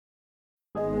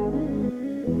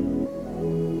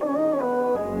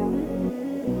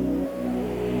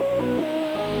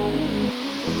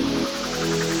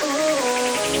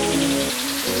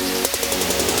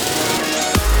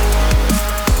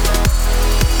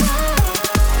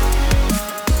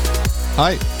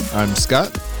Hi, I'm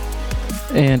Scott,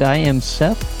 And I am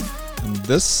Seth. and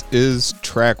this is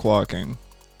Track Walking,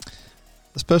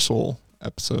 a special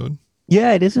episode.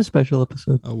 Yeah, it is a special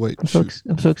episode. Oh wait, I'm so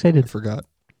I excited. forgot.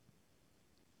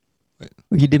 Are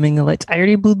you dimming the lights? I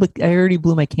already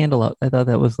blew my candle out. I thought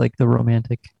that was like the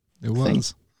romantic It thing.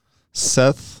 was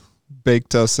Seth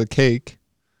baked us a cake,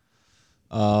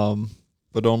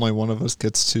 but only one of us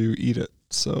gets to eat it,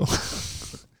 so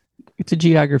It's a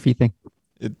geography thing.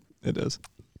 it is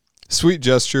sweet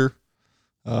gesture.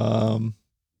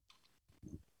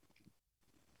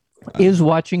 Is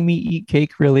watching me eat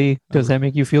cake really? Does that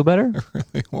make you feel better? I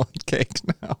really want cake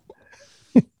now.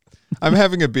 I'm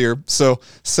having a beer. So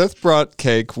Seth brought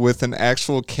cake with an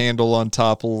actual candle on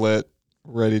top lit,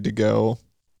 ready to go.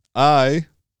 I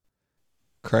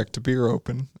cracked a beer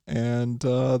open, and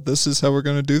this is how we're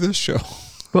going to do this show.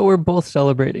 But we're both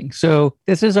celebrating. So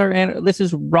this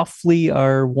is roughly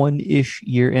our 1-ish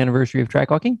year anniversary of track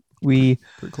walking. We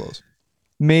Pretty close.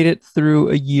 made it through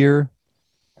a year,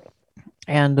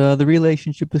 and the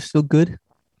relationship is still good.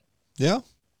 Yeah.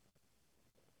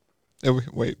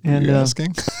 Wait, are And, you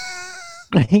asking?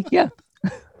 I think yeah.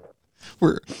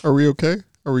 Are we okay?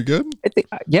 Are we good? I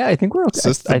think we're okay. Is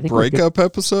this the I think we're good. breakup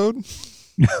episode?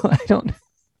 No, I don't.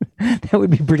 That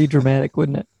would be pretty dramatic,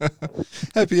 wouldn't it?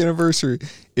 Happy anniversary.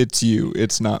 It's you.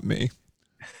 It's not me.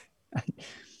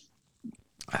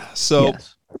 So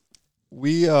Yes.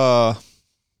 we kind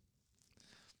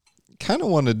of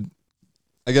wanted,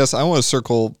 I guess I want to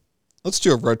circle, let's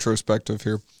do a retrospective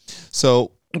here.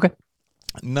 So Okay.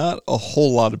 not a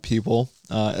whole lot of people,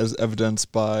 as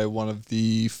evidenced by one of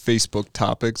the Facebook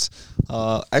topics,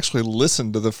 actually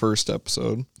listened to the first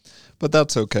episode, but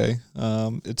that's okay.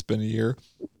 It's been a year.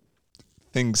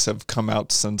 Things have come out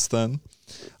since then.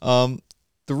 The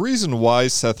reason why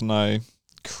Seth and I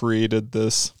created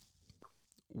this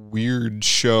weird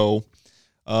show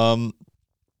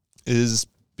is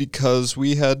because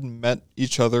we had met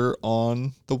each other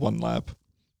on the One Lap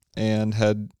and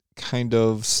had kind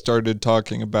of started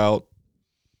talking about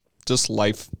just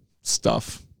life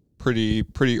stuff pretty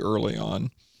early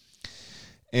on.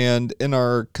 And in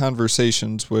our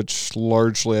conversations, which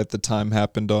largely at the time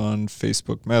happened on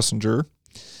Facebook Messenger,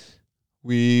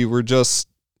 we were just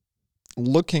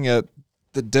looking at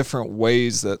the different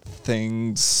ways that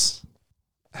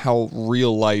how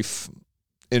real life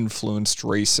influenced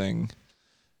racing,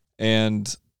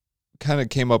 and kind of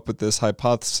came up with this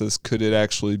hypothesis: could it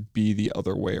actually be the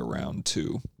other way around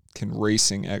too? Can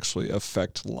racing actually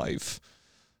affect life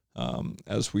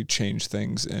as we change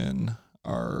things in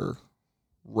our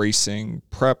racing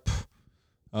prep,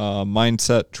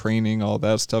 mindset, training, all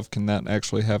that stuff? Can that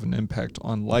actually have an impact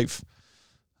on life?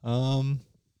 What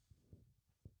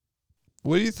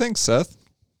do you think, Seth?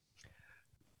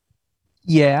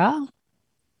 Yeah.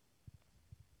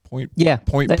 Point Yeah.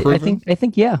 proven? I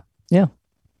think yeah. Yeah.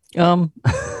 Um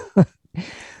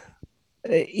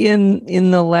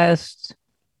in the last,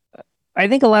 I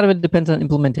think a lot of it depends on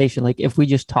implementation. Like if we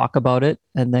just talk about it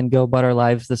and then go about our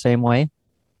lives the same way,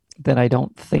 then I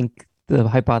don't think the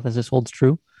hypothesis holds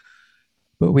true.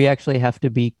 But we actually have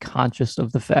to be conscious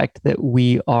of the fact that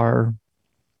we are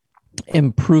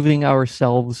improving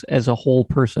ourselves as a whole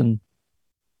person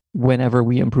whenever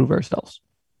we improve ourselves.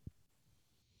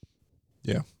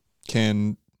 Yeah.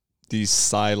 Can these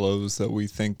silos that we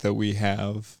think that we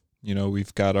have,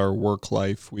 we've got our work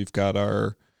life, we've got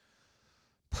our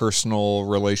personal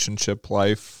relationship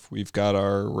life, we've got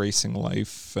our racing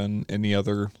life and any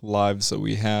other lives that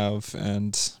we have.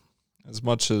 And as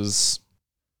much as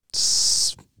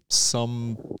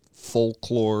some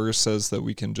folklore says that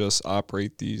we can just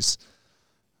operate these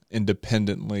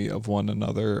independently of one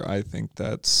another, I think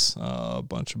that's a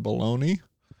bunch of baloney.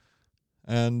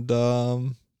 And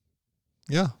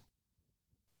yeah,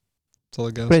 that's all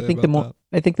I gotta But say about that.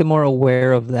 I think the more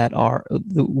aware of that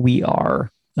we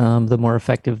are, the more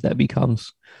effective that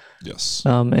becomes. Yes.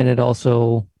 And it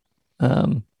also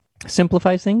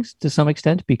simplifies things to some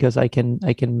extent, because I can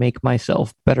make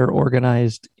myself better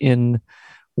organized in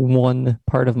one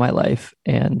part of my life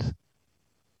and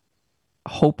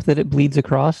hope that it bleeds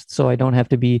across, so I don't have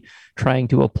to be trying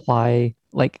to apply,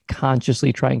 like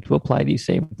consciously trying to apply these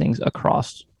same things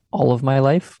across all of my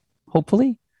life.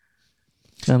 Hopefully,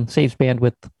 saves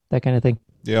bandwidth, that kind of thing.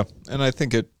 Yeah, and I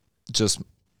think it just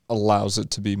allows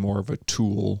it to be more of a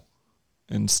tool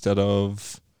instead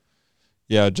of,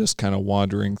 just kind of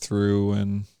wandering through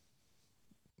and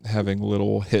having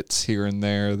little hits here and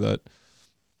there that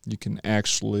you can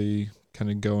actually kind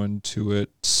of go into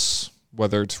it,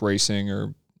 whether it's racing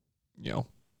or,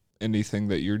 anything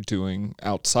that you're doing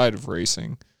outside of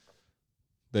racing,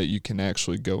 that you can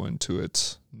actually go into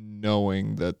it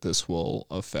knowing that this will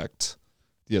affect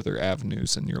the other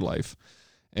avenues in your life,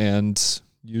 and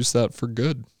use that for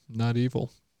good, not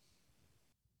evil.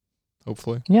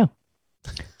 Hopefully. Yeah.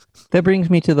 That brings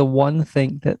me to the one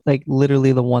thing that, like,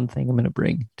 literally the one thing I'm going to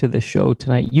bring to this show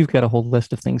tonight. You've got a whole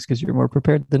list of things because you're more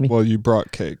prepared than me. Well, you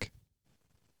brought cake.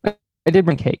 I did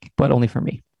bring cake, but only for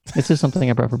me. This is something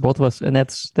I brought for both of us, and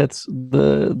that's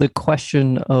the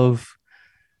question of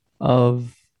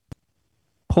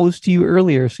posed to you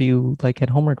earlier, so you like had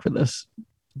homework for this.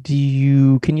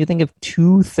 Can you think of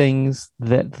two things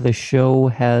that the show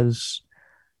has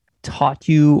taught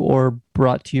you or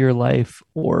brought to your life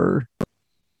or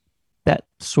that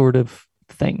sort of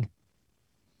thing?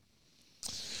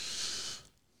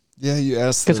 Yeah, you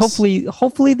asked because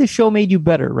hopefully the show made you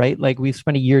better, right? Like, we've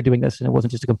spent a year doing this and it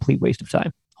wasn't just a complete waste of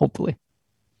time. Hopefully.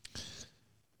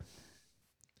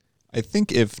 I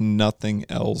think if nothing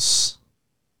else,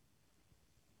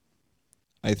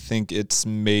 I think it's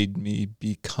made me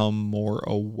become more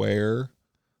aware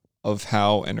of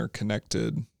how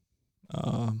interconnected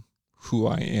who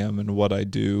I am and what I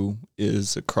do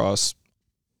is across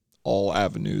all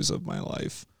avenues of my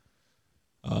life.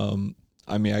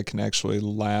 I mean, I can actually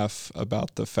laugh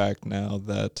about the fact now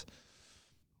that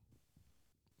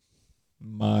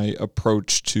my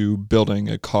approach to building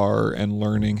a car and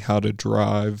learning how to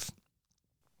drive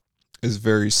is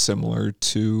very similar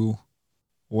to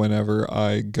whenever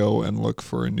I go and look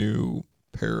for a new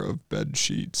pair of bed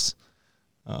sheets.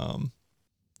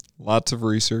 Lots of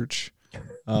research.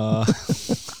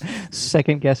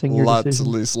 Second guessing your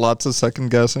decision. Lots of second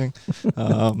guessing.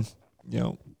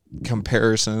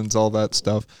 Comparisons, all that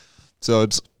stuff. So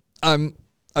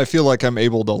I feel like I'm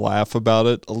able to laugh about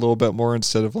it a little bit more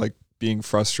instead of like being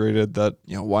frustrated that,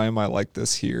 why am I like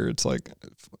this here? It's like,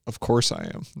 of course I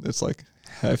am. It's like,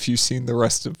 have you seen the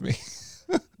rest of me?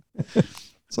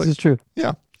 This is true.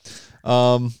 Yeah.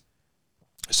 So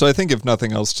I think if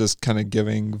nothing else, just kind of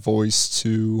giving voice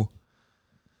to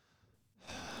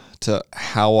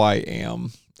how I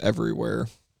am everywhere,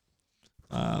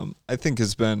 I think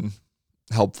has been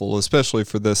helpful, especially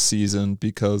for this season,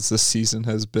 because this season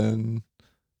has been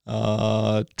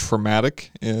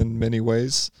traumatic in many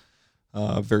ways,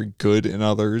 very good in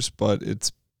others, but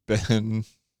it's been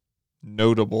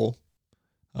notable.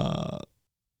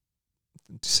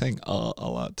 Saying a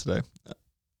lot today.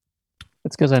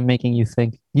 It's because I'm making you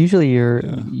think. Usually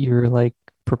you're like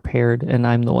prepared, and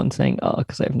I'm the one saying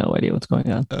because I have no idea what's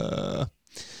going on.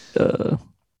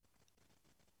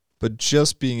 But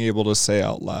just being able to say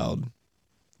out loud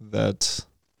that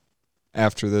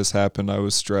after this happened, I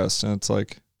was stressed, and it's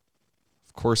like,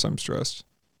 of course I'm stressed.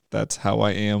 That's how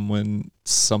I am when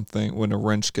a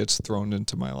wrench gets thrown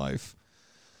into my life.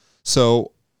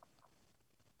 So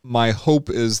my hope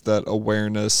is that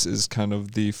awareness is kind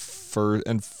of the first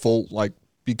and full, like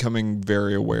becoming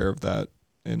very aware of that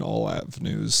in all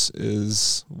avenues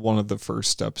is one of the first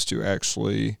steps to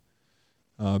actually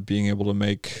being able to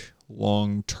make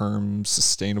long-term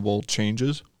sustainable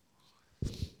changes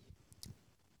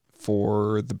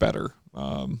for the better,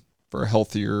 for a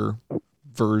healthier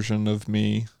version of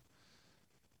me.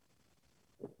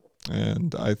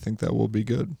 And I think that will be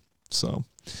good. So,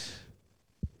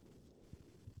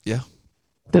 yeah.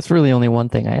 That's really only one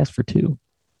thing. I asked for two.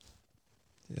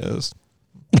 Yes.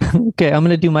 Okay, I'm going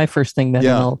to do my first thing then.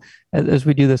 Yeah. And as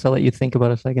we do this, I'll let you think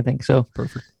about a second thing. So,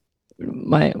 Perfect.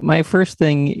 My first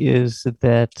thing is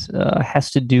that has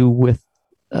to do with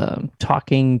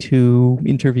talking to,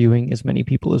 interviewing as many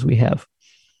people as we have.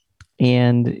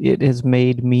 And it has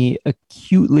made me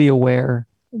acutely aware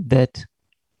that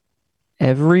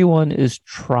everyone is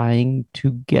trying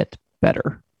to get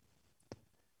better.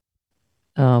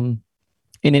 And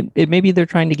it maybe they're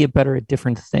trying to get better at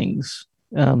different things.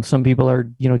 Some people are,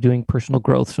 doing personal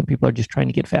growth. Some people are just trying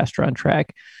to get faster on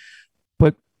track.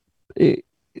 But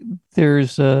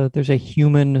there's a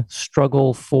human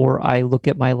struggle for, I look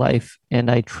at my life and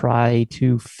I try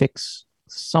to fix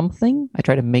something. I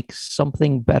try to make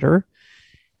something better.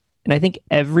 And I think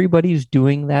everybody's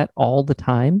doing that all the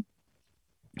time.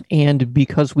 And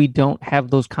because we don't have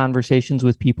those conversations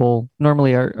with people,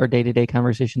 normally our day-to-day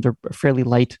conversations are fairly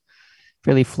light,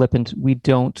 fairly flippant.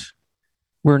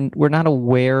 We're not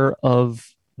aware of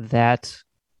that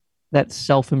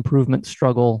self-improvement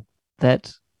struggle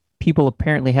that people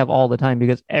apparently have all the time,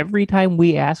 because every time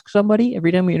we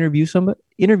interview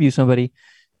somebody,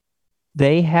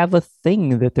 they have a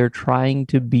thing that they're trying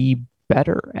to be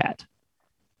better at.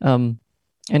 And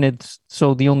it's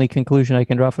so the only conclusion I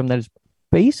can draw from that is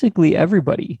basically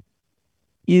everybody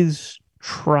is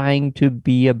trying to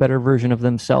be a better version of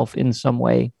themselves in some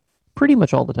way, pretty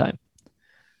much all the time.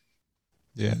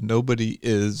 Yeah, nobody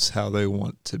is how they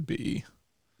want to be.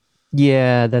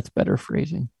 Yeah, that's better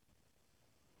phrasing.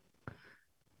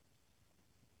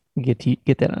 Get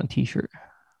that on a t-shirt.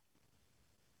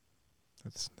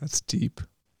 That's deep.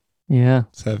 Yeah.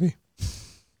 It's heavy.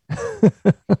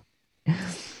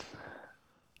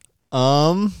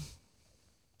 Um,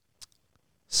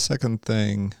 Second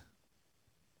thing,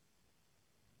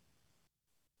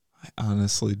 I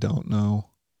honestly don't know.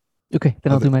 Okay,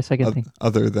 then I'll Other do my second thing.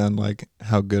 other than like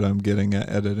how good I'm getting at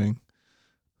editing,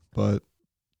 but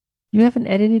You haven't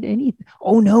edited anything.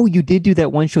 Oh no, you did do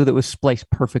that one show that was spliced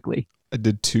perfectly. I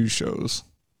did 2 shows.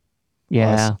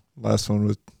 Yeah. Last one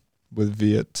with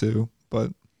Viet too,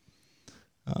 but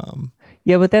um,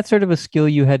 Yeah, but that's sort of a skill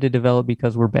you had to develop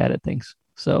because we're bad at things.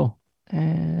 So,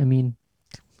 I mean,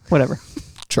 whatever.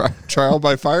 trial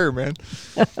by fire, man.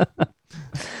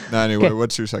 Now, anyway, Okay.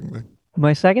 what's your second thing?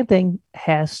 My second thing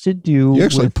has to do You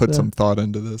actually with put some thought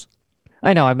into this.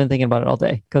 I know I've been thinking about it all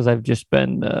day because I've just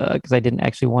been because I didn't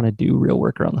actually want to do real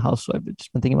work around the house, so I've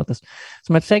just been thinking about this.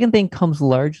 So my second thing comes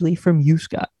largely from you,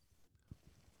 Scott.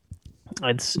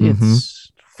 Mm-hmm.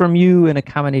 It's from you and a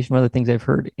combination of other things I've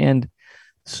heard, and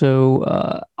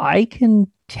so I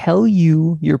can tell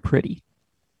you you're pretty,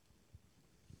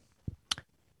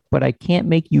 but I can't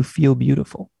make you feel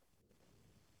beautiful.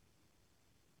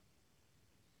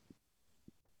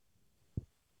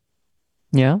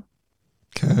 Yeah,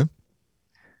 Okay.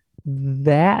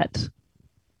 that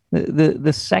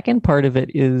the second part of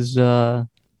it is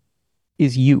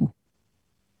you.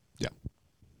 Yeah.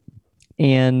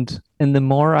 And the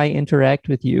more I interact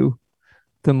with you,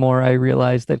 the more I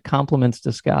realize that compliments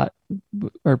to Scott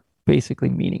are basically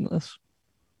meaningless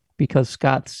because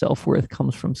Scott's self-worth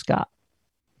comes from Scott.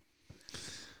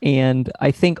 And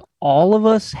I think all of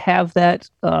us have that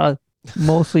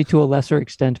mostly to a lesser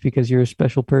extent because you're a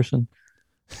special person.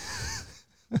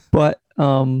 But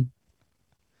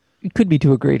it could be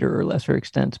to a greater or lesser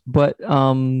extent. But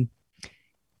the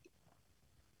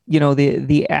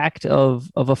act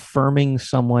of affirming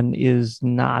someone is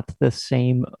not the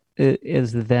same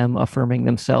as them affirming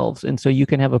themselves. And so you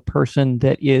can have a person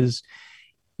that is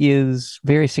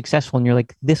very successful and you're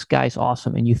like, this guy's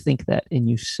awesome, and you think that and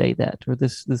you say that, or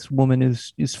this woman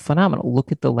is phenomenal,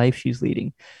 look at the life she's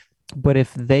leading. But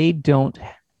if they don't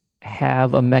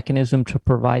have a mechanism to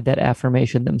provide that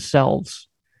affirmation themselves,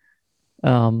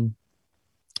 um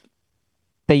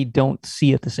they don't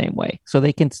see it the same way. So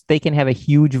they can have a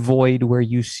huge void where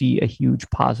you see a huge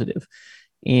positive.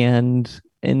 And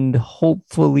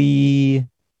hopefully,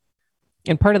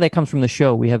 and part of that comes from the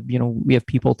show. We have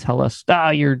people tell us,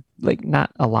 you're like,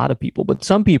 not a lot of people, but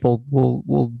some people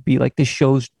will be like, this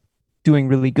show's doing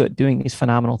really good, doing these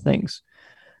phenomenal things.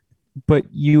 But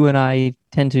you and I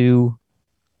tend to,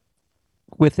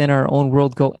 within our own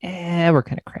world, go, we're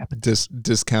kind of crap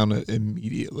Discount it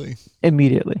immediately.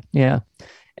 immediately. Yeah.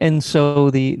 And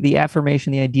so the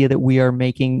affirmation, the idea that we are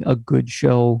making a good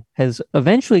show has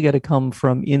eventually got to come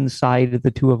from inside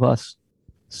the two of us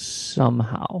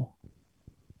somehow.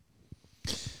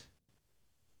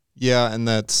 Yeah, and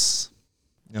that's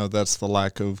the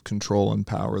lack of control and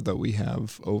power that we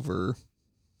have over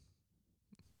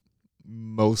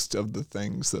most of the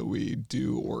things that we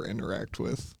do or interact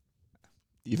with,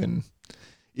 even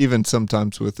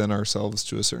sometimes within ourselves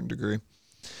to a certain degree.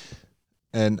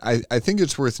 And I think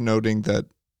it's worth noting that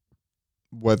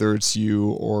whether it's you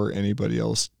or anybody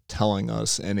else telling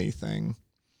us anything,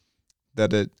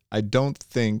 that I don't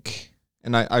think,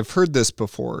 and I've heard this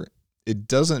before, it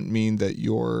doesn't mean that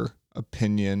your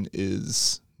opinion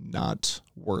is not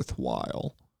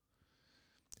worthwhile.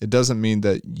 It doesn't mean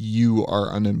that you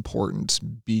are unimportant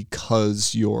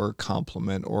because your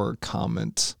compliment or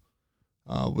comment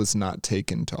was not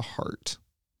taken to heart.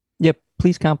 Yep.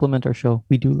 Please compliment our show.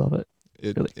 We do love it.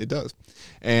 It does.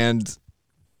 And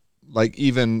like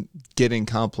even getting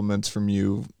compliments from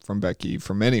you, from Becky,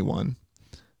 from anyone,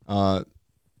 it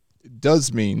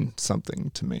does mean something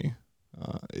to me.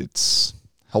 It's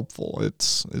helpful.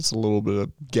 It's a little bit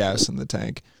of gas in the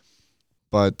tank,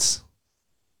 but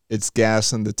it's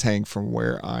gas in the tank from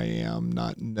where I am,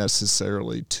 not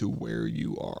necessarily to where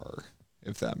you are,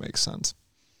 if that makes sense.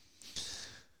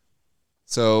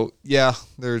 So yeah,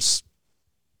 that's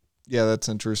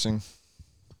interesting.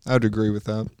 I would agree with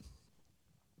that.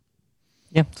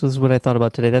 Yeah. So this is what I thought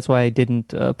about today. That's why I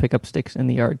didn't pick up sticks in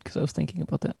the yard, because I was thinking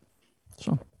about that.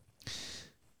 So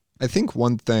I think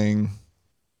one thing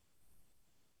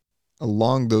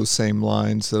along those same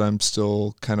lines that I'm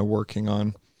still kind of working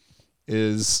on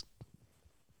is,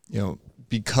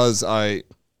 because I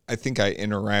think I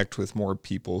interact with more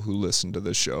people who listen to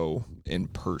the show in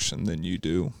person than you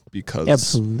do, because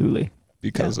absolutely.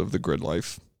 because of the Grid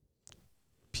Life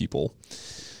people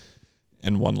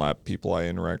and One Lap people I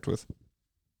interact with,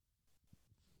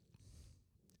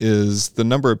 is the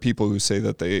number of people who say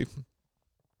that they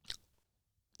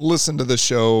listen to the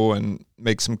show and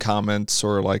make some comments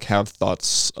or like have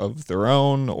thoughts of their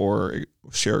own or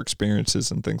share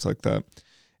experiences and things like that.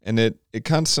 And it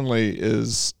constantly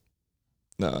is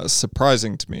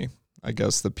surprising to me, I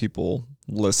guess, that people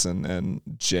listen and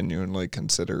genuinely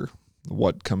consider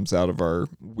what comes out of our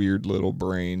weird little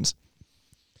brains.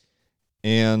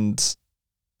 And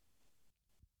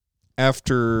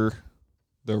after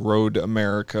the Road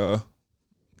America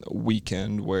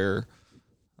weekend where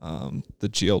the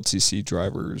GLTC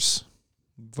drivers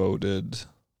voted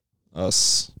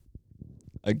us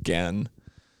again,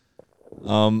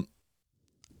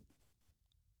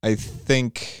 I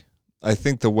think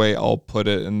the way I'll put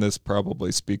it, and this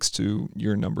probably speaks to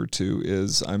your number 2,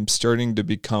 is I'm starting to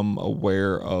become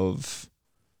aware of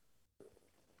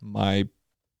my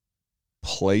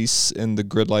place in the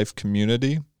Grid Life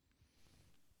community.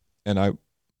 And I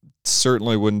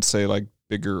certainly wouldn't say like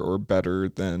bigger or better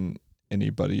than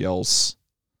anybody else,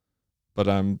 but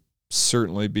I'm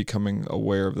certainly becoming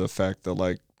aware of the fact that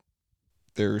like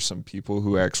there are some people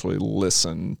who actually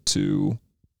listen to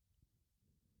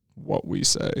what we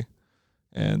say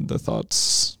and the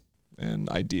thoughts and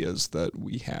ideas that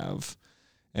we have.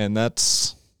 And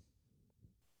that's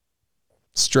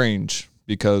strange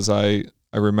because I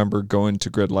remember going to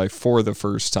Grid Life for the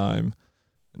first time,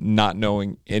 not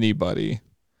knowing anybody,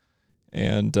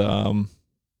 and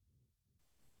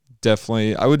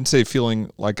definitely, I wouldn't say feeling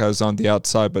like I was on the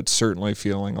outside, but certainly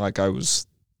feeling like I was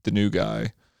the new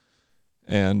guy.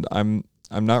 And I'm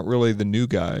not really the new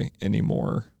guy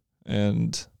anymore.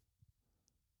 And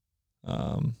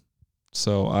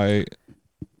so I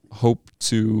hope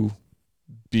to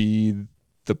be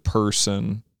the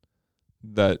person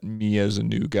that me as a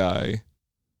new guy,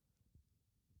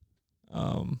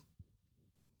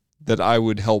 that I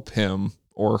would help him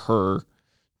or her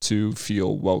to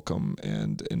feel welcome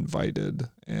and invited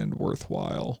and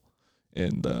worthwhile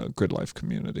in the Grid Life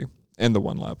community and the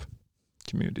One Lap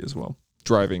community as well.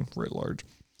 Driving writ large.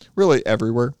 Really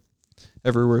everywhere.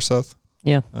 Everywhere, Seth.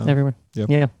 Yeah, everywhere.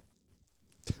 Yeah.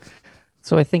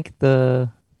 So I think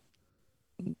I've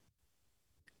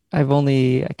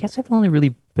only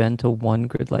really been to one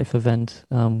Grid Life event.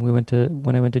 When I went to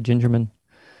Gingerman,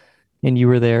 and you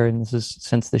were there, and this is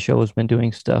since the show has been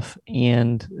doing stuff.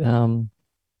 And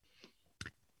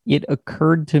it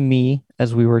occurred to me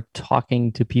as I was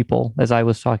talking to people,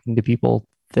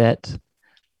 that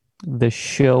the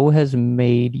show has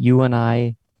made you and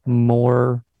I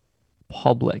more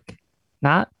public.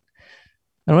 I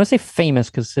don't want to say famous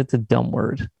because it's a dumb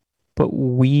word, but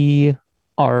we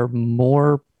are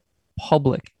more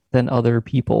public than other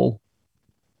people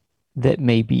that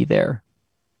may be there.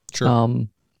 Sure.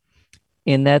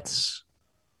 And it's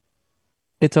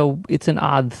an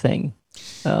odd thing.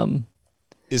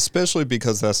 Especially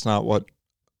because that's not what,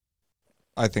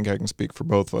 I think I can speak for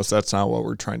both of us, that's not what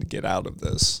we're trying to get out of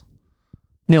this.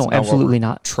 No, absolutely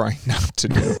not. Trying not to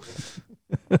do.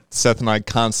 Seth and I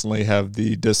constantly have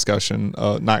the discussion,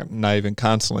 not even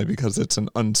constantly, because it's an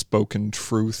unspoken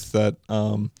truth that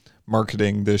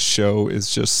marketing this show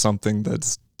is just something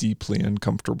that's deeply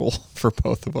uncomfortable for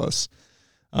both of us.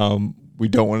 We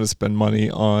don't want to spend money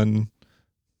on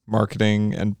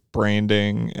marketing and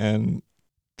branding and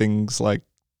things like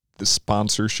the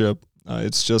sponsorship.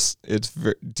 It's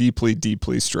deeply,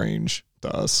 deeply strange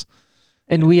to us.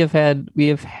 And we have had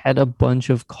a bunch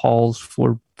of calls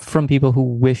from people who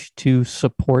wish to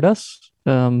support us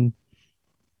in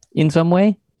some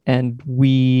way, and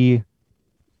we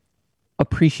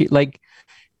appreciate, like,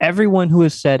 everyone who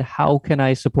has said, "How can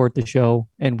I support the show?"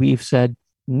 and we've said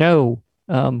no.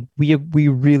 We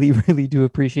really, really do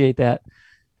appreciate that.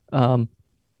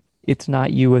 It's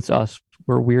not you, it's us.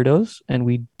 We're weirdos, and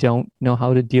we don't know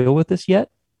how to deal with this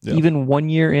yet. Yeah. Even 1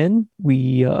 year in,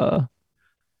 we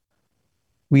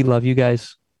love you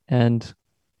guys, and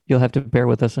you'll have to bear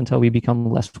with us until we become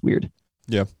less weird.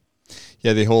 Yeah.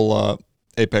 Yeah, the whole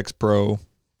Apex Pro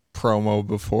promo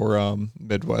before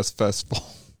Midwest Festival.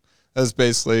 That's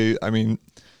basically, I mean,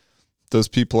 those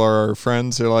people are our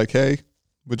friends. They're like, hey,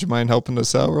 would you mind helping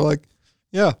us out? We're like,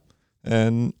 yeah.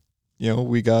 And,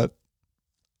 we got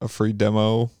a free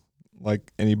demo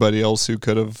like anybody else who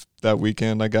could have that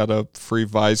weekend. I got a free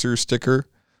visor sticker.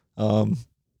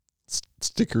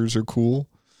 Stickers are cool.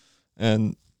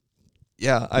 And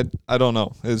yeah, I don't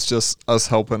know. It's just us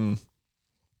helping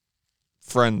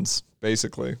friends,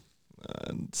 basically.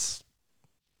 And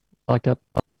like that.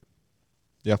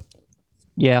 Yeah.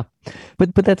 Yeah.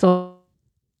 But that's all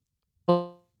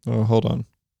Oh, hold on.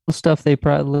 Stuff they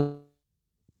probably,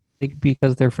 like,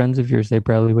 because they're friends of yours, they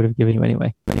probably would have given you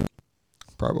anyway.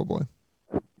 Probably.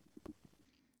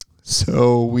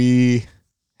 So we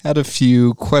had a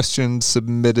few questions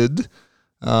submitted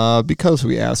because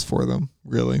we asked for them,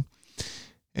 really.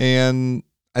 And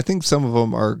I think some of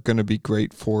them are going to be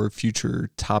great for future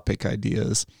topic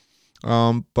ideas.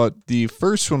 But the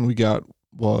first one we got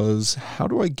was, how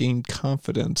do I gain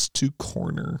confidence to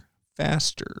corner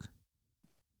faster?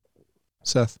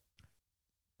 Seth.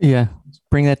 Yeah,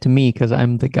 bring that to me because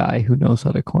I'm the guy who knows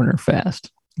how to corner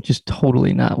fast. Just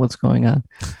totally not what's going on.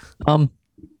 Um,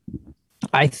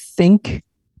 I think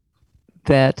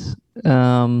that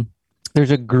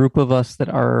there's a group of us that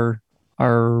are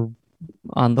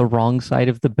on the wrong side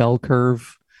of the bell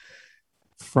curve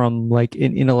from like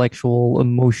an intellectual,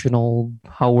 emotional,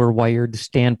 how we're wired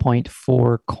standpoint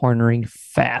for cornering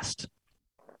fast.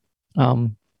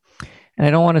 Um, and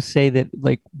I don't want to say that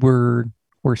like we're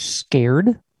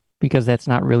scared because that's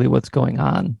not really what's going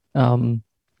on.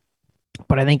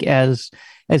 But I think as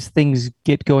things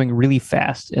get going really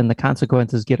fast and the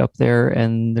consequences get up there,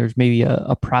 and there's maybe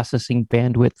a processing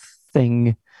bandwidth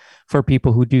thing for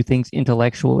people who do things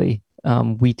intellectually,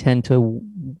 we tend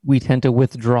to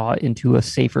withdraw into a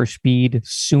safer speed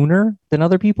sooner than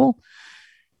other people.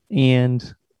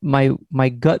 And my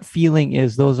gut feeling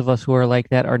is those of us who are like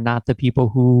that are not the people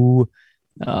who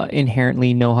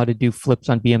inherently know how to do flips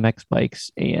on BMX bikes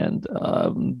and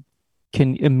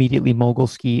can immediately mogul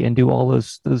ski and do all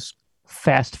those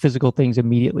fast physical things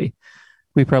immediately.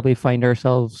 We probably find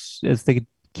ourselves as the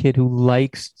kid who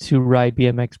likes to ride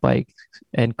BMX bikes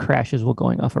and crashes while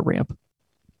going off a ramp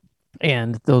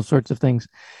and those sorts of things.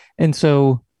 And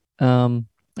so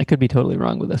I could be totally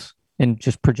wrong with this and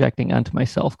just projecting onto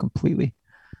myself completely.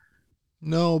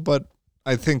 No, but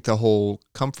I think the whole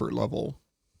comfort level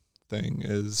thing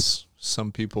is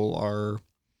some people are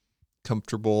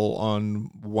comfortable on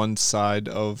one side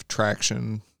of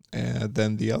traction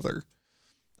than the other.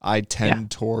 I Yeah.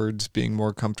 tend towards being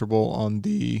more comfortable on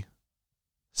the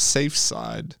safe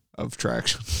side of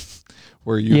traction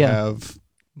where you Yeah. have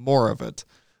more of it.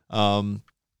 Um,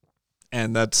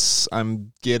 and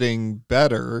I'm getting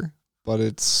better, but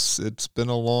it's been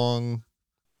a long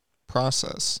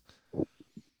process.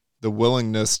 The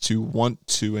willingness to want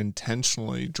to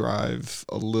intentionally drive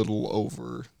a little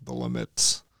over the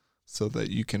limits so that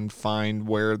you can find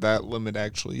where that limit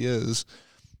actually is.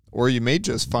 Or you may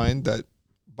just find that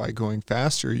by going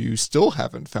faster, you still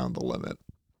haven't found the limit.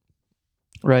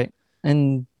 Right.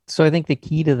 And so I think the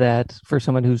key to that for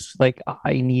someone who's like,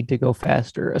 I need to go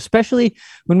faster, especially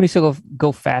when we say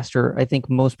go faster, I think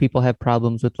most people have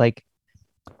problems with like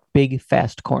big,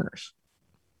 fast corners,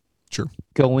 Sure.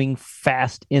 going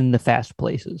fast in the fast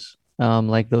places,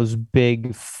 like those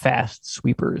big, fast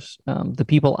sweepers. The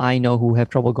people I know who have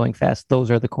trouble going fast,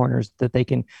 those are the corners that they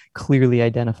can clearly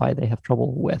identify they have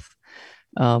trouble with.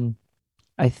 Um,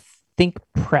 I think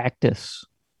practice.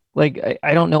 Like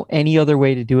I don't know any other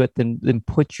way to do it than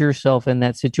put yourself in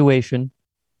that situation,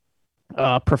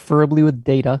 preferably with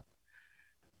data,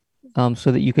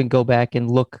 so that you can go back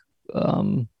and look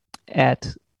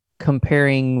at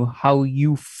comparing how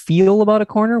you feel about a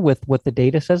corner with what the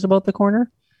data says about the corner,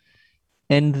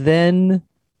 and then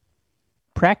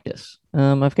practice.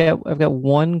 I've got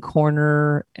one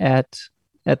corner at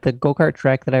the go kart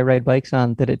track that I ride bikes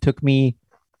on that it took me,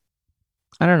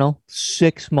 I don't know,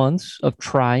 6 months of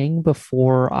trying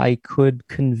before I could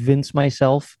convince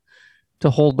myself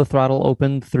to hold the throttle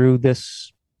open through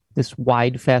this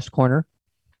wide fast corner.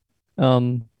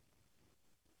 Um,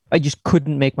 I just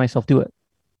couldn't make myself do it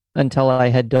until I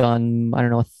had done, I don't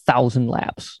know, 1,000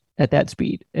 laps at that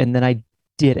speed, and then I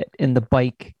did it. And the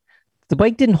bike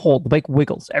didn't hold. The bike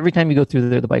wiggles every time you go through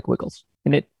there. The bike wiggles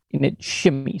and it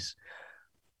shimmies,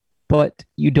 but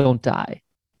you don't die.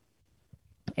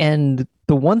 And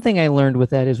the one thing I learned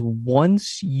with that is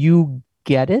once you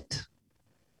get it,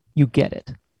 you get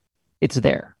it. It's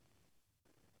there.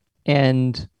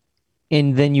 And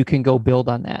and then you can go build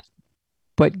on that.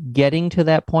 But getting to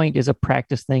that point is a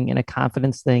practice thing and a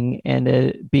confidence thing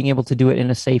and being able to do it in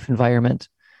a safe environment.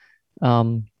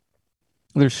 Um,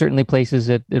 there's certainly places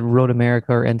at Road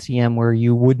America or NCM where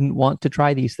you wouldn't want to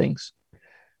try these things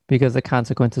because the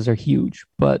consequences are huge.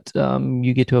 But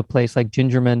you get to a place like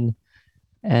Gingerman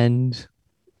and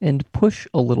push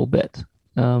a little bit,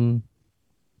 um,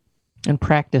 and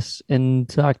practice and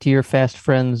talk to your fast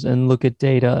friends and look at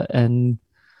data. And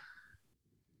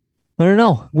I don't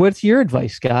know. What's your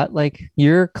advice, Scott? Like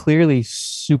you're clearly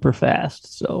super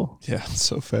fast. So Yeah,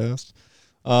 so fast.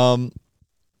 Um,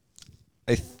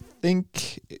 I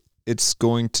think it's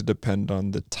going to depend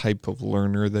on the type of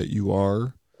learner that you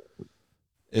are.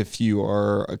 If you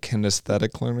are a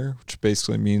kinesthetic learner, which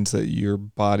basically means that your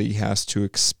body has to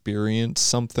experience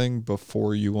something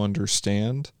before you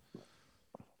understand,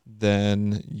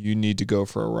 then you need to go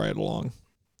for a ride along.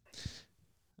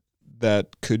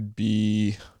 That could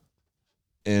be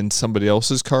in somebody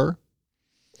else's car.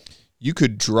 You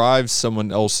could drive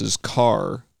someone else's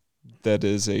car that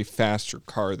is a faster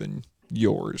car than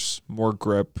yours, more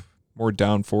grip, more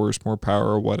downforce, more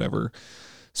power, whatever,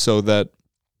 so that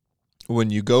when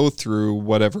you go through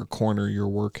whatever corner you're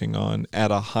working on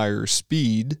at a higher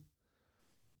speed,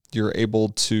 you're able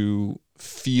to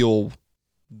feel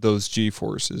those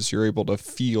G-forces. You're able to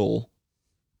feel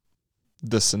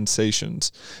the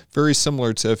sensations. Very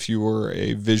similar to if you were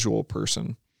a visual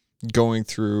person going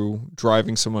through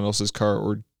driving someone else's car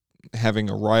or having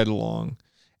a ride along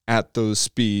at those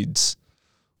speeds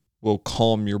will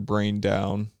calm your brain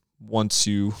down once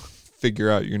you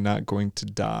figure out you're not going to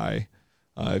die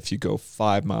if you go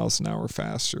 5 miles an hour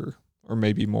faster, or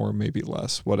maybe more, maybe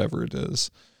less, whatever it is.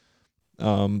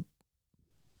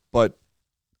 But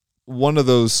one of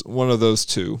those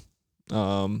two,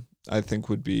 I think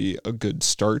would be a good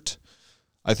start.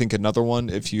 I think another one,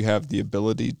 if you have the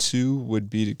ability to, would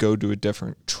be to go to a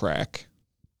different track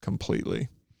completely.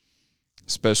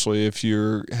 Especially if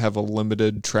you have a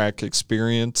limited track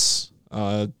experience,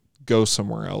 go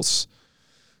somewhere else.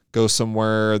 Go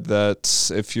somewhere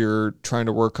that if you're trying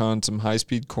to work on some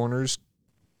high-speed corners,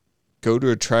 go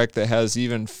to a track that has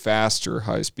even faster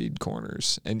high-speed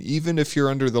corners. And even if you're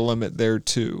under the limit there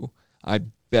too, I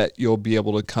bet you'll be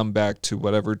able to come back to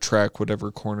whatever track, whatever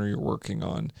corner you're working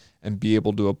on, and be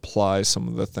able to apply some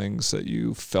of the things that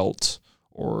you felt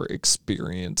or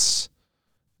experienced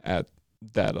at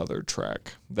that other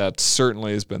track. That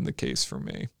certainly has been the case for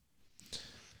me.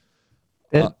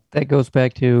 That goes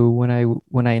back to when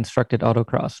I instructed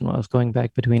autocross, and when I was going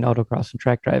back between autocross and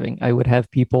track driving, I would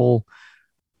have people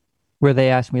where they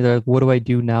asked me, they're like, what do I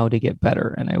do now to get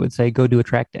better? And I would say, go do a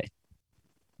track day.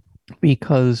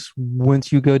 Because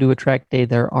once you go to a track day,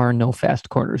 there are no fast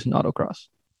corners in autocross.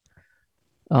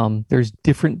 There's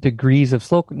different degrees of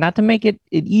slope. Not to make it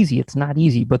easy, it's not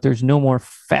easy, but there's no more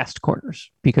fast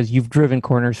corners because you've driven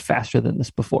corners faster than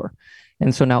this before.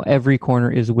 And so now every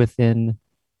corner is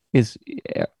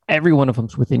every one of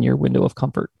them's within your window of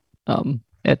comfort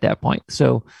at that point.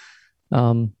 So,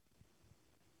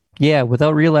 yeah,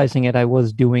 without realizing it, I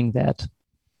was doing that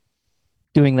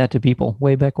to people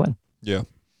way back when. Yeah.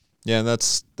 Yeah, and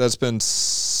that's been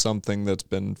something that's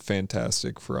been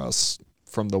fantastic for us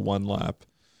from the one lap,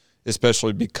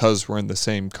 especially because we're in the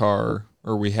same car,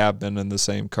 or we have been in the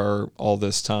same car all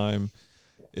this time,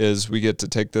 is we get to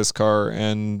take this car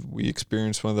and we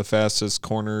experience one of the fastest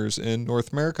corners in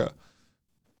North America.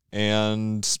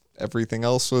 And everything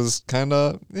else was kind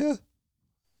of, yeah,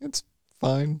 it's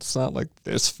fine. It's not like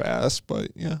this fast, but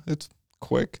yeah, it's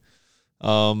quick.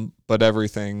 But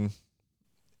everything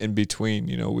in between,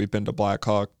 we've been to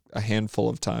Blackhawk a handful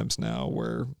of times now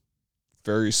where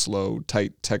very slow,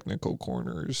 tight technical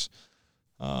corners.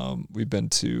 We've been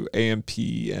to AMP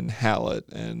and Hallett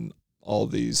and all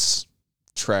these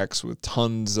tracks with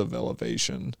tons of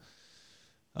elevation.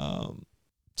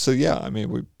 So yeah, I mean,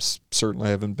 we certainly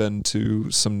haven't been to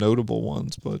some notable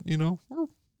ones, but we're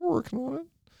working on it.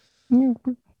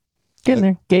 Yeah, getting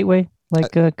there. Gateway,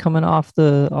 coming off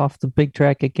the big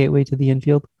track at Gateway to the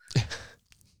infield.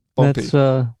 Bumpy.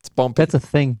 It's bumpy. That's a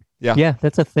thing. Yeah,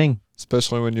 that's a thing.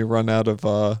 Especially when you run out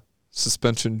of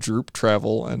suspension droop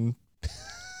travel and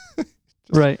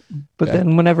right. But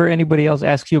then whenever anybody else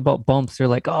asks you about bumps, they're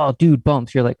like, "Oh, dude,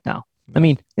 bumps." You're like, "No." I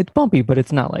mean, it's bumpy, but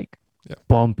it's not like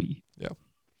bumpy. Yeah.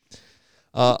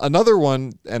 Another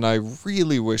one, and I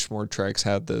really wish more tracks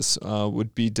had this,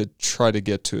 would be to try to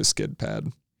get to a skid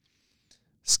pad.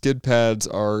 Skid pads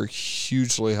are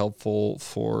hugely helpful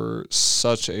for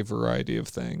such a variety of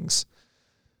things,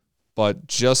 but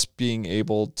just being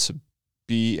able to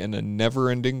be in a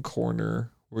never-ending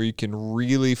corner where you can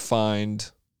really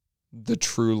find the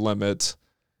true limit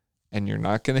and you're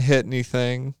not going to hit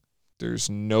anything. There's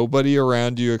nobody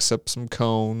around you except some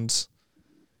cones,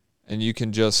 and you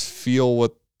can just feel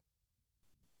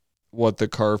what the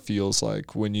car feels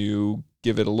like when you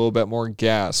give it a little bit more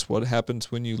gas. What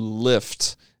happens when you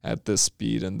lift at this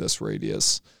speed and this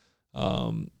radius?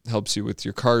 Helps you with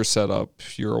your car setup,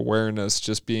 your awareness,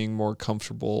 just being more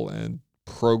comfortable, and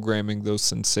programming those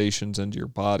sensations into your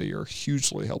body are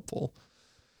hugely helpful.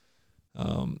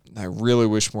 I really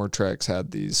wish more tracks had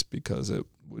these because it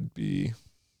would be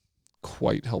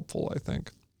quite helpful, I think.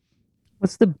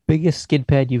 What's the biggest skid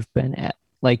pad you've been at?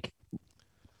 Like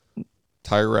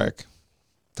Tire Rack.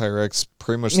 Tire Rack's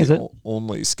pretty much the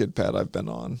only skid pad I've been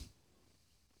on.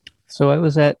 So I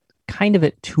was at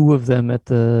two of them at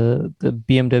the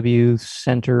BMW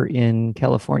Center in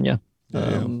California. Yeah,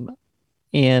 yeah.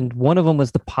 And one of them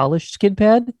was the polished skid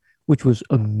pad, which was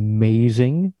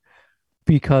amazing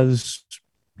because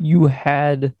you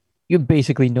had you had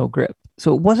basically no grip.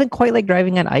 So it wasn't quite like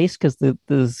driving on ice because the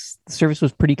surface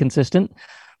was pretty consistent,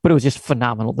 but it was just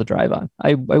phenomenal to drive on.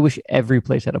 I wish every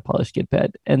place had a polished skid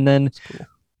pad. And then That's cool.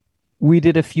 we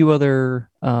did a few other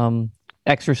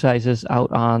exercises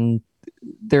out on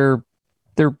their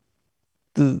their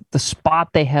the spot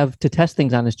they have to test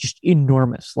things on is just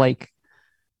enormous, like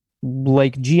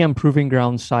GM Proving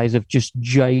Ground size of just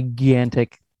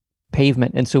gigantic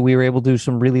pavement. And so we were able to do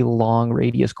some really long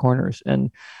radius corners.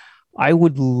 And I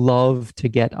would love to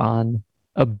get on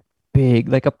a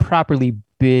like a properly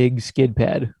big skid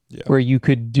pad Yeah. where you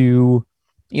could do,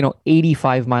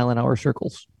 85-mile-an-hour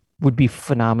circles would be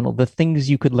phenomenal. The things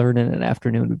you could learn in an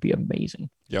afternoon would be amazing.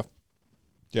 Yeah.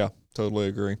 Yeah. Totally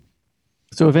agree.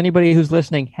 So if anybody who's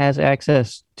listening has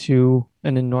access to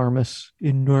an enormous,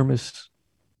 enormous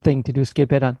thing to do a skid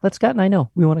pad on, let Scott and I know.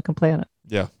 We want to come play on it.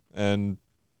 Yeah. And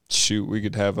shoot, we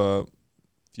could have if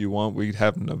you want, we could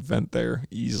have an event there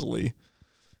easily.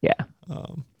 Yeah.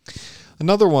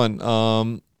 Another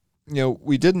one,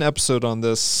 we did an episode on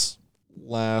this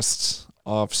last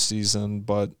off season,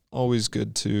 but always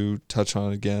good to touch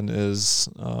on again is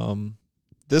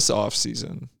this off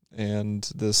season. And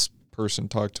this person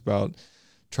talked about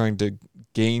trying to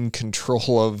gain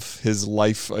control of his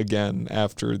life again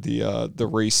after the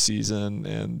race season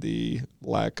and the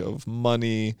lack of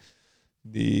money,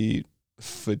 the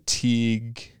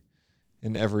fatigue,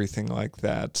 and everything like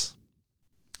that.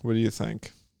 What do you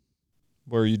think?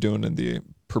 What are you doing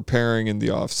preparing in the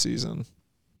off season?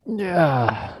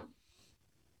 Yeah.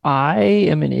 I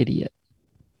am an idiot.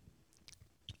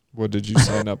 What did you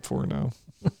sign up for now?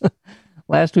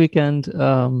 Last weekend,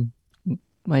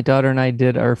 my daughter and I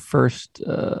did our first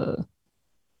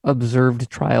observed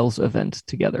trials event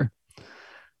together.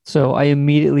 So I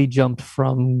immediately jumped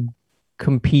from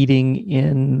competing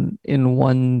in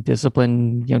one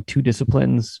discipline, two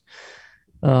disciplines,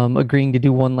 agreeing to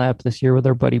do one lap this year with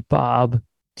our buddy Bob,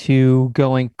 to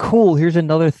going, cool, here's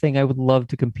another thing I would love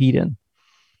to compete in.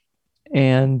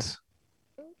 And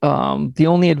the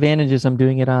only advantage is I'm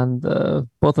doing it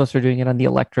both of us are doing it on the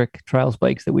electric trials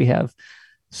bikes that we have.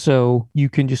 So you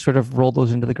can just sort of roll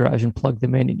those into the garage and plug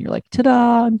them in, and you're like,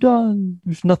 ta-da, I'm done.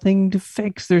 There's nothing to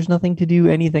fix. There's nothing to do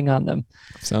anything on them.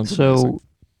 Sounds amazing.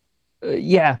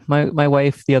 Yeah, my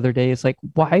wife the other day is like,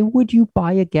 why would you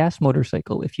buy a gas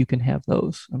motorcycle if you can have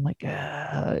those? I'm like,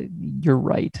 you're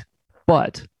right.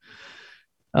 But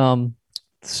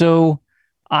so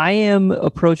I am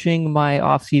approaching my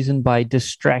off season by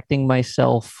distracting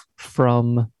myself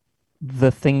from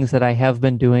the things that I have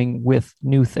been doing with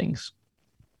new things.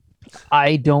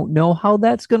 I don't know how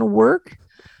that's going to work.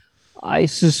 I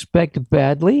suspect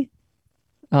badly.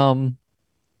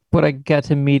 But I got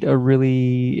to meet a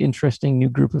really interesting new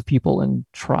group of people and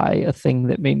try a thing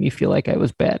that made me feel like I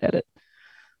was bad at it.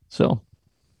 So,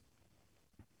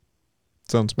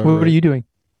 sounds about what right. are you doing?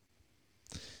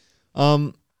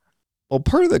 Well,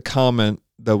 part of the comment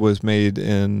that was made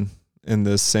in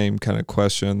this same kind of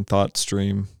question thought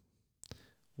stream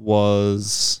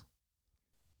was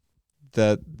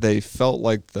that they felt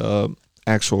like the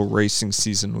actual racing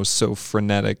season was so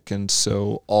frenetic and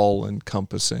so all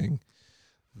encompassing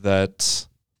that,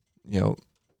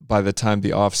 by the time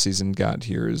the off season got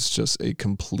here is just a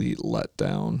complete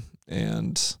letdown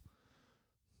and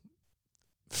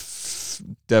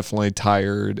definitely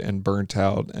tired and burnt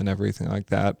out and everything like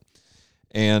that.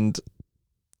 And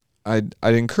I'd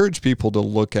encourage people to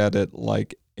look at it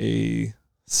like a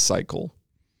cycle,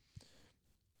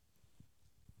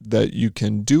 that you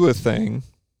can do a thing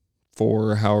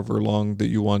for however long that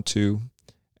you want to,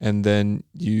 and then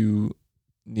you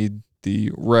need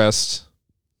the rest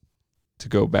to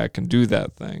go back and do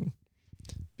that thing,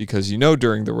 because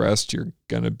during the rest you're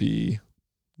going to be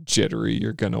jittery,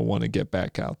 you're going to want to get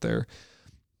back out there.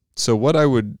 So what I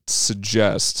would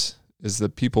suggest is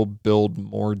that people build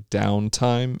more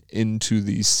downtime into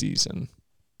the season.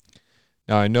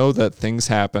 Now, I know that things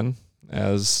happen,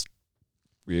 as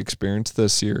we experienced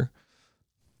this year.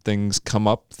 Things come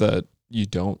up that you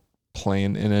don't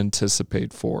plan and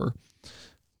anticipate for.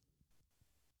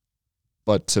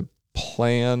 But to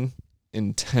plan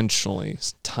intentionally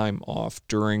time off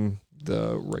during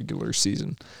the regular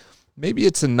season. Maybe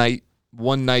it's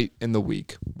one night in the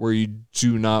week where you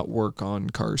do not work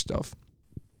on car stuff.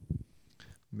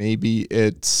 Maybe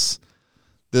it's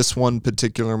this one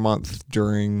particular month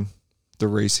during the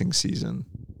racing season.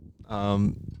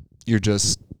 You're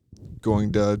just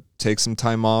going to take some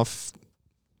time off,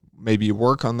 maybe you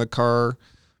work on the car,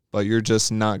 but you're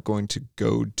just not going to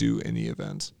go do any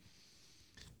events.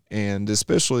 And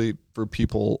especially for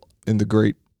people in the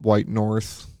Great White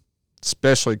North,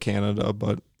 especially Canada,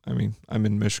 but I mean, I'm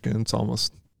in Michigan. It's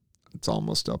almost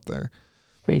up there.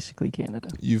 Basically Canada.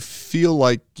 You feel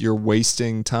like you're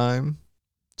wasting time,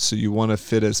 so you want to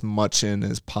fit as much in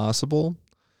as possible,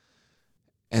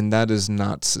 and that is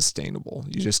not sustainable.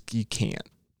 You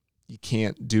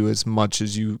can't do as much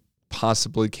as you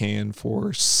possibly can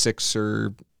for 6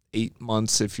 or 8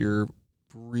 months if you're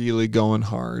really going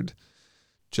hard.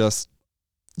 Just,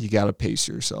 you got to pace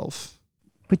yourself.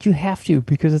 But you have to,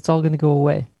 because it's all going to go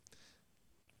away.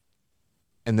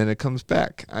 And then it comes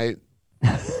back. I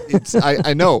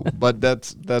know, but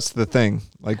that's the thing.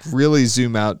 Like, really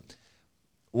zoom out.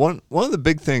 One of the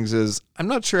big things is, I'm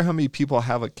not sure how many people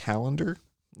have a calendar,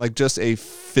 like just a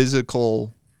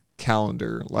physical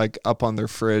calendar, like up on their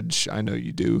fridge. I know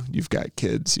you do. You've got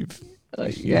kids.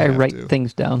 I write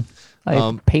things down. I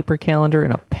have a paper calendar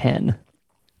and a pen.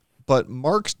 But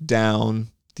mark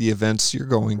down the events you're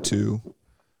going to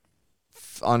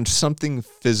on something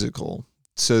physical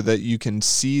so that you can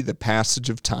see the passage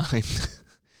of time.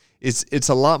 It's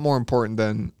a lot more important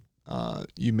than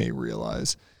you may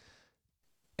realize.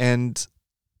 And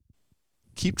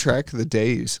keep track of the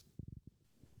days.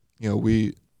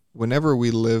 Whenever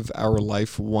we live our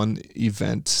life one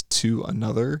event to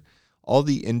another, all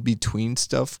the in-between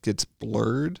stuff gets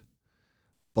blurred.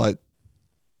 But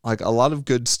like, a lot of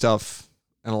good stuff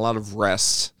and a lot of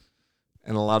rest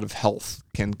and a lot of health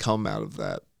can come out of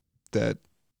that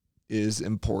is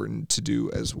important to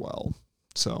do as well.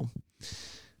 So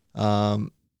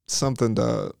something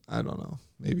to, I don't know,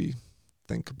 maybe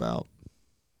think about.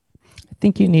 I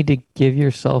think you need to give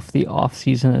yourself the off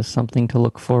season as something to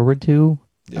look forward to.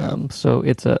 Yeah. So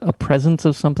it's a presence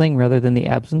of something rather than the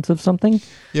absence of something.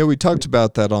 Yeah, we talked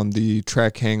about that on the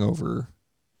track hangover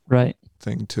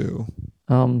thing too.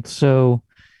 So,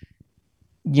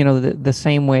 the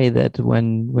same way that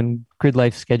when Grid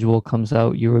Life schedule comes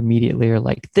out, you immediately are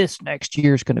like, this next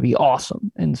year is going to be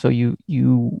awesome. And so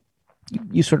you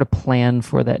sort of plan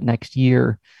for that next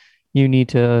year. You need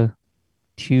to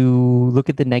look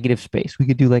at the negative space. We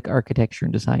could do like architecture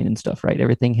and design and stuff, right?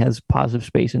 Everything has positive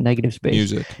space and negative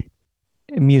space.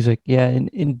 Music. Yeah.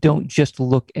 And don't just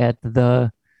look at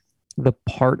the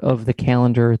part of the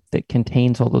calendar that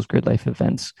contains all those Grid Life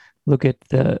events. Look at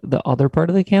the other part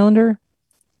of the calendar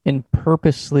and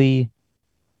purposely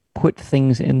put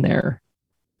things in there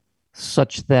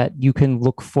such that you can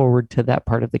look forward to that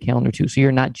part of the calendar too. So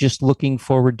you're not just looking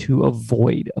forward to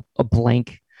avoid a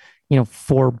blank,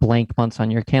 4 blank months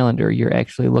on your calendar. You're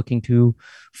actually looking to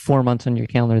 4 months on your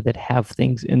calendar that have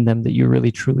things in them that you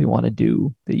really truly want to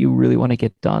do, that you really want to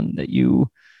get done,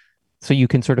 so you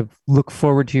can sort of look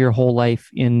forward to your whole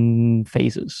life in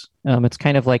phases. It's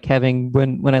kind of like having,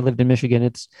 when I lived in Michigan,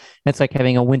 it's like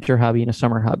having a winter hobby and a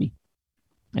summer hobby.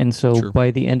 And so Sure.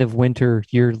 By the end of winter,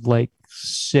 you're like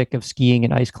sick of skiing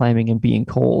and ice climbing and being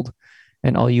cold.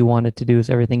 And all you wanted to do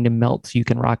is everything to melt so you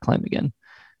can rock climb again.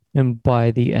 And by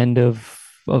the end of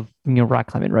rock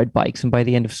climb and ride bikes, and by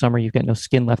the end of summer, you've got no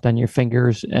skin left on your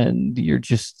fingers, and you're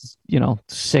just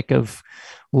sick of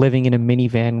living in a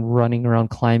minivan, running around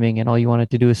climbing, and all you wanted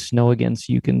to do is snow again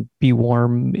so you can be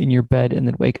warm in your bed and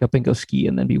then wake up and go ski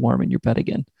and then be warm in your bed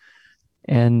again.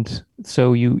 And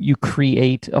so you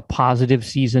create a positive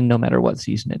season no matter what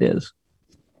season it is.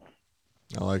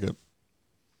 I like it.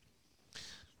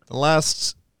 The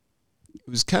last, it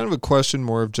was kind of a question,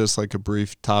 more of just like a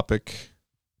brief topic,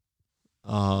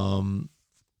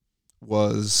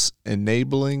 was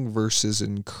enabling versus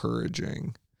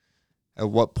encouraging. At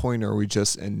what point are we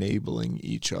just enabling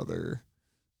each other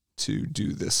to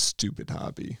do this stupid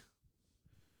hobby?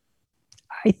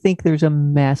 I think there's a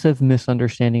massive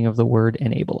misunderstanding of the word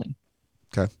enabling.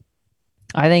 Okay.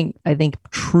 I think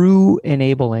true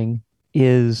enabling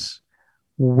is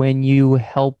when you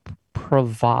help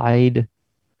provide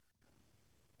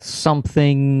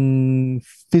something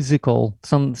physical,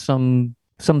 something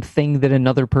that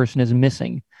another person is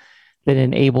missing that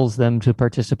enables them to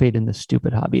participate in this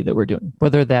stupid hobby that we're doing.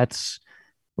 Whether that's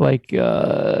like,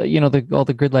 all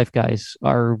the Grid Life guys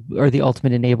are the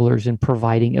ultimate enablers in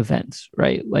providing events,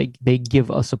 right? Like, they give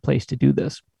us a place to do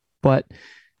this. But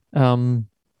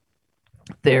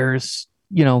there's,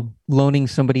 loaning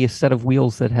somebody a set of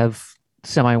wheels that have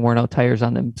semi-worn out tires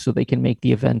on them so they can make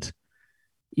the event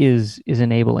is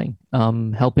enabling.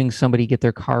 Helping somebody get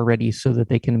their car ready so that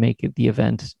they can make the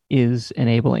event is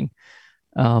enabling.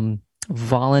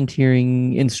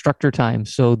 Volunteering instructor time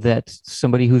so that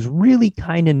somebody who's really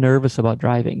kind of nervous about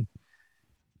driving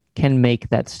can make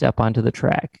that step onto the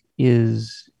track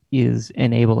is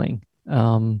enabling.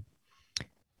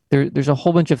 There's a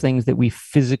whole bunch of things that we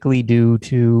physically do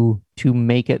to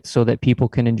make it so that people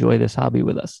can enjoy this hobby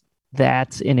with us.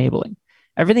 That's enabling.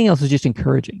 Everything else is just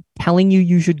encouraging. Telling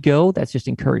you should go, that's just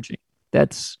encouraging.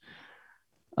 That's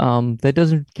that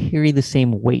doesn't carry the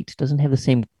same weight, doesn't have the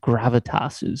same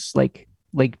gravitas as like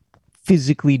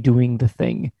physically doing the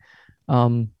thing.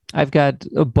 I've got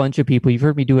a bunch of people, you've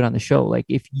heard me do it on the show. Like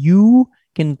if you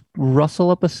can rustle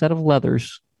up a set of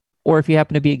leathers, or if you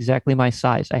happen to be exactly my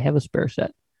size, I have a spare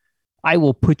set. I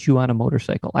will put you on a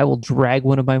motorcycle. I will drag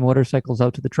one of my motorcycles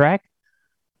out to the track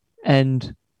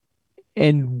and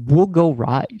we'll go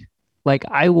ride. Like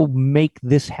I will make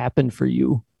this happen for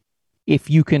you if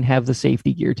you can have the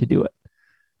safety gear to do it.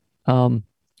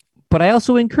 But I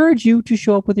also encourage you to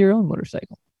show up with your own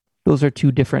motorcycle. Those are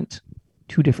two different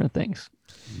things.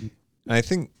 I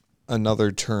think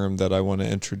another term that I want to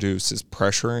introduce is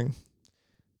pressuring,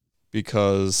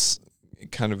 because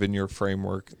kind of in your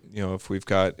framework, if we've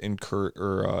got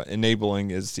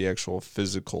enabling is the actual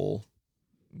physical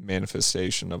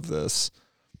manifestation of this,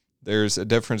 there's a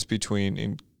difference between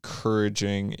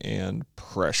encouraging and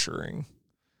pressuring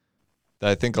that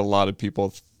I think a lot of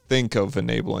people think of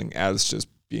enabling as just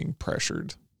being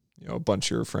pressured. A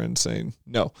bunch of your friends saying,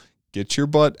 no, get your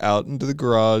butt out into the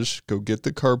garage, go get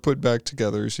the car put back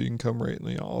together so you can come right,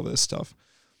 all this stuff.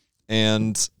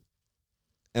 And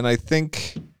I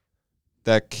think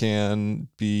that can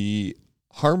be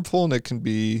harmful and it can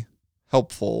be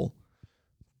helpful.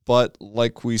 But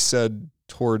like we said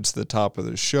towards the top of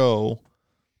the show,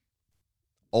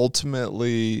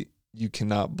 ultimately you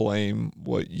cannot blame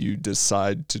what you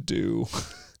decide to do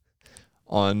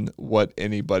on what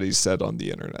anybody said on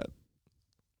the internet.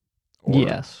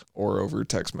 Or over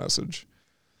text message.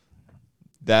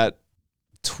 That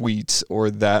tweet or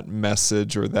that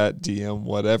message or that DM,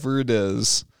 whatever it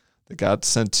is that got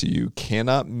sent to you,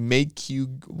 cannot make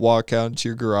you walk out into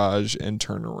your garage and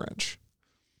turn a wrench.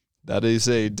 That is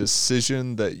a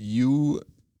decision that you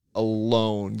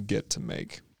alone get to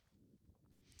make.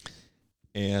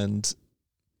 And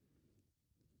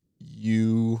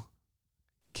you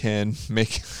can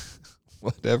make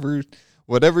whatever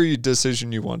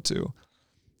decision you want to.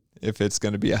 If it's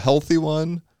going to be a healthy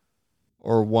one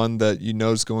or one that you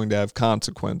know is going to have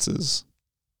consequences,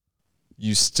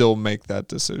 you still make that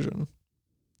decision.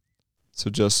 So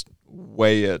just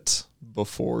weigh it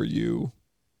before you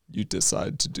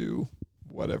decide to do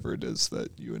whatever it is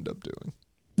that you end up doing.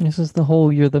 This is the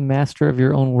whole you're the master of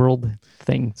your own world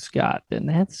thing, Scott. And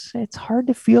it's hard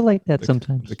to feel like that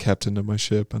sometimes. The captain of my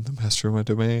ship and the master of my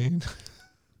domain.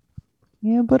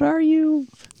 Yeah, but are you?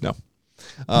 No.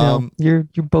 No, your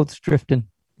boat's drifting.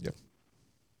 Yep.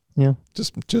 Yeah.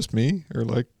 Just me, or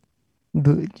like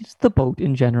just the boat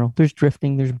in general. There's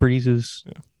drifting, there's breezes.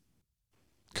 Yeah.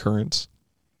 Currents.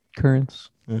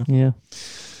 Yeah.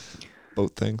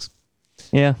 Boat things.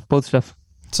 Yeah, boat stuff.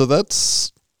 So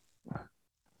that's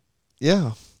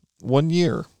 1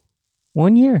 year.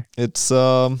 1 year. It's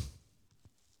been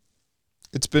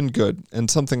good.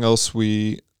 And something else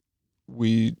we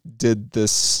did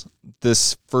this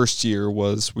first year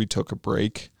was we took a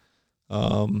break.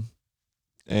 And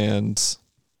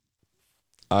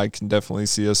I can definitely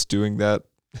see us doing that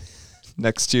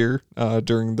next year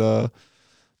during the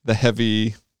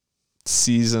heavy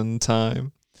season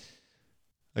time.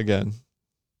 Again,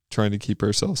 trying to keep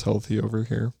ourselves healthy over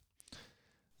here.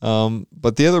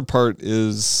 But the other part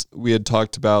is we had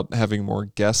talked about having more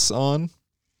guests on,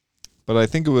 but I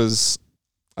think it was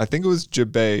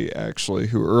Jabay actually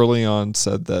who early on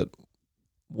said that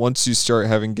once you start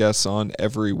having guests on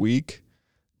every week,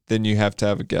 then you have to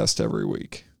have a guest every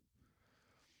week.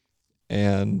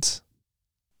 And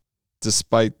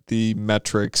despite the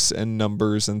metrics and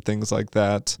numbers and things like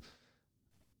that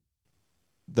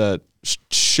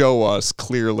show us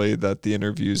clearly that the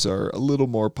interviews are a little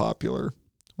more popular.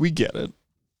 We get it.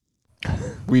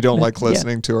 We don't like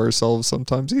listening to ourselves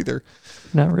sometimes either.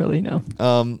 Not really, no.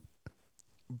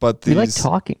 But we like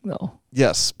talking though.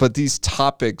 Yes, but these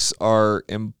topics are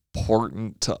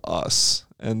important to us,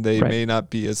 and they may not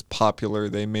be as popular.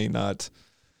 They may not,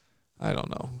 I don't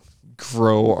know,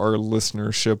 grow our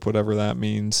listenership, whatever that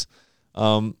means.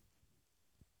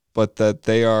 But that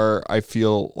they are, I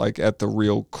feel like, at the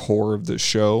real core of the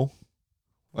show.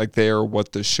 Like they are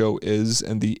what the show is,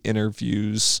 and the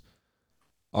interviews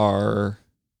are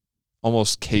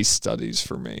almost case studies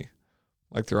for me.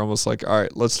 Like they're almost like, all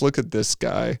right, let's look at this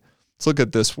guy. Let's look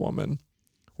at this woman.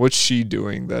 What's she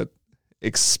doing that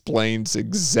explains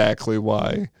exactly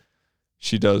why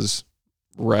she does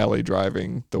rally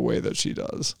driving the way that she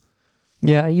does?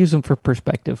 Yeah, I use them for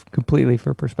perspective, completely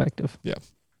for perspective. Yeah.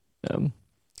 Um,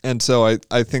 And so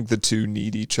I think the two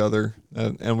need each other.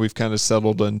 And we've kind of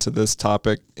settled into this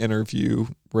topic interview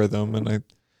rhythm. And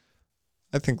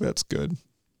I think that's good.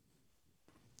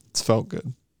 It's felt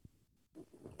good.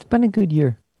 it's been a good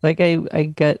year. Like I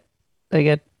got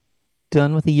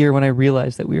done with a year when I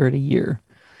realized that we were at a year.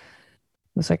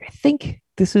 It was like, I think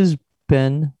this has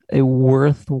been a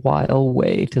worthwhile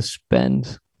way to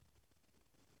spend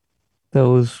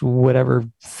those whatever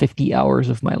 50 hours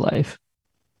of my life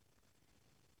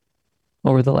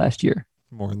over the last year.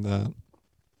 More than that.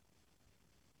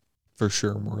 For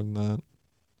sure, more than that.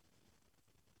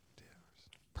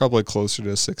 Probably closer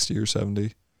to 60 or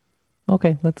 70.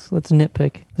 Okay, let's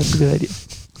nitpick. That's a good idea.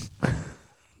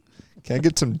 Can I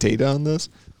get some data on this?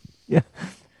 Yeah.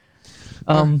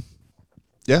 Um,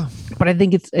 Yeah. but I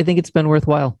think it's been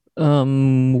worthwhile.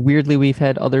 Weirdly, we've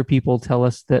had other people tell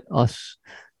us that us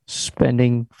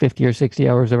spending 50 or 60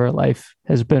 hours of our life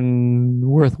has been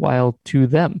worthwhile to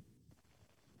them.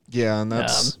 Yeah, and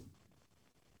that's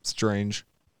strange.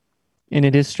 And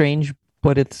it is strange,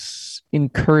 but it's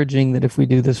encouraging that if we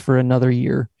do this for another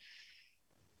year,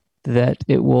 that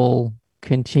it will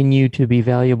continue to be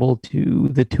valuable to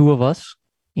the two of us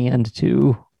and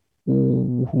to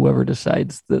whoever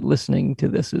decides that listening to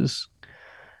this is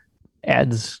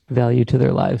adds value to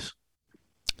their lives.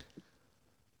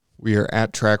 We are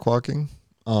at Track Walking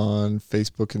on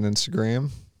Facebook and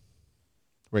Instagram.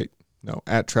 Wait, no,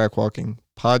 at Track Walking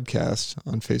Podcast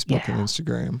on Facebook and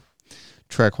Instagram.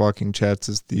 Track Walking Chats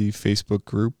is the Facebook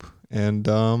group. And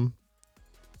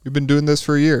we've been doing this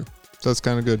for a year. So that's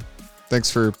kind of good. Thanks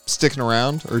for sticking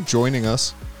around or joining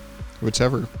us,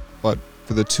 whichever. But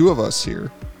for the two of us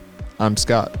here, I'm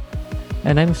Scott.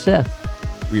 And I'm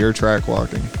Seth. We are Track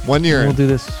Walking. 1 year. We'll do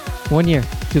this 1 year,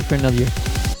 do it for another year.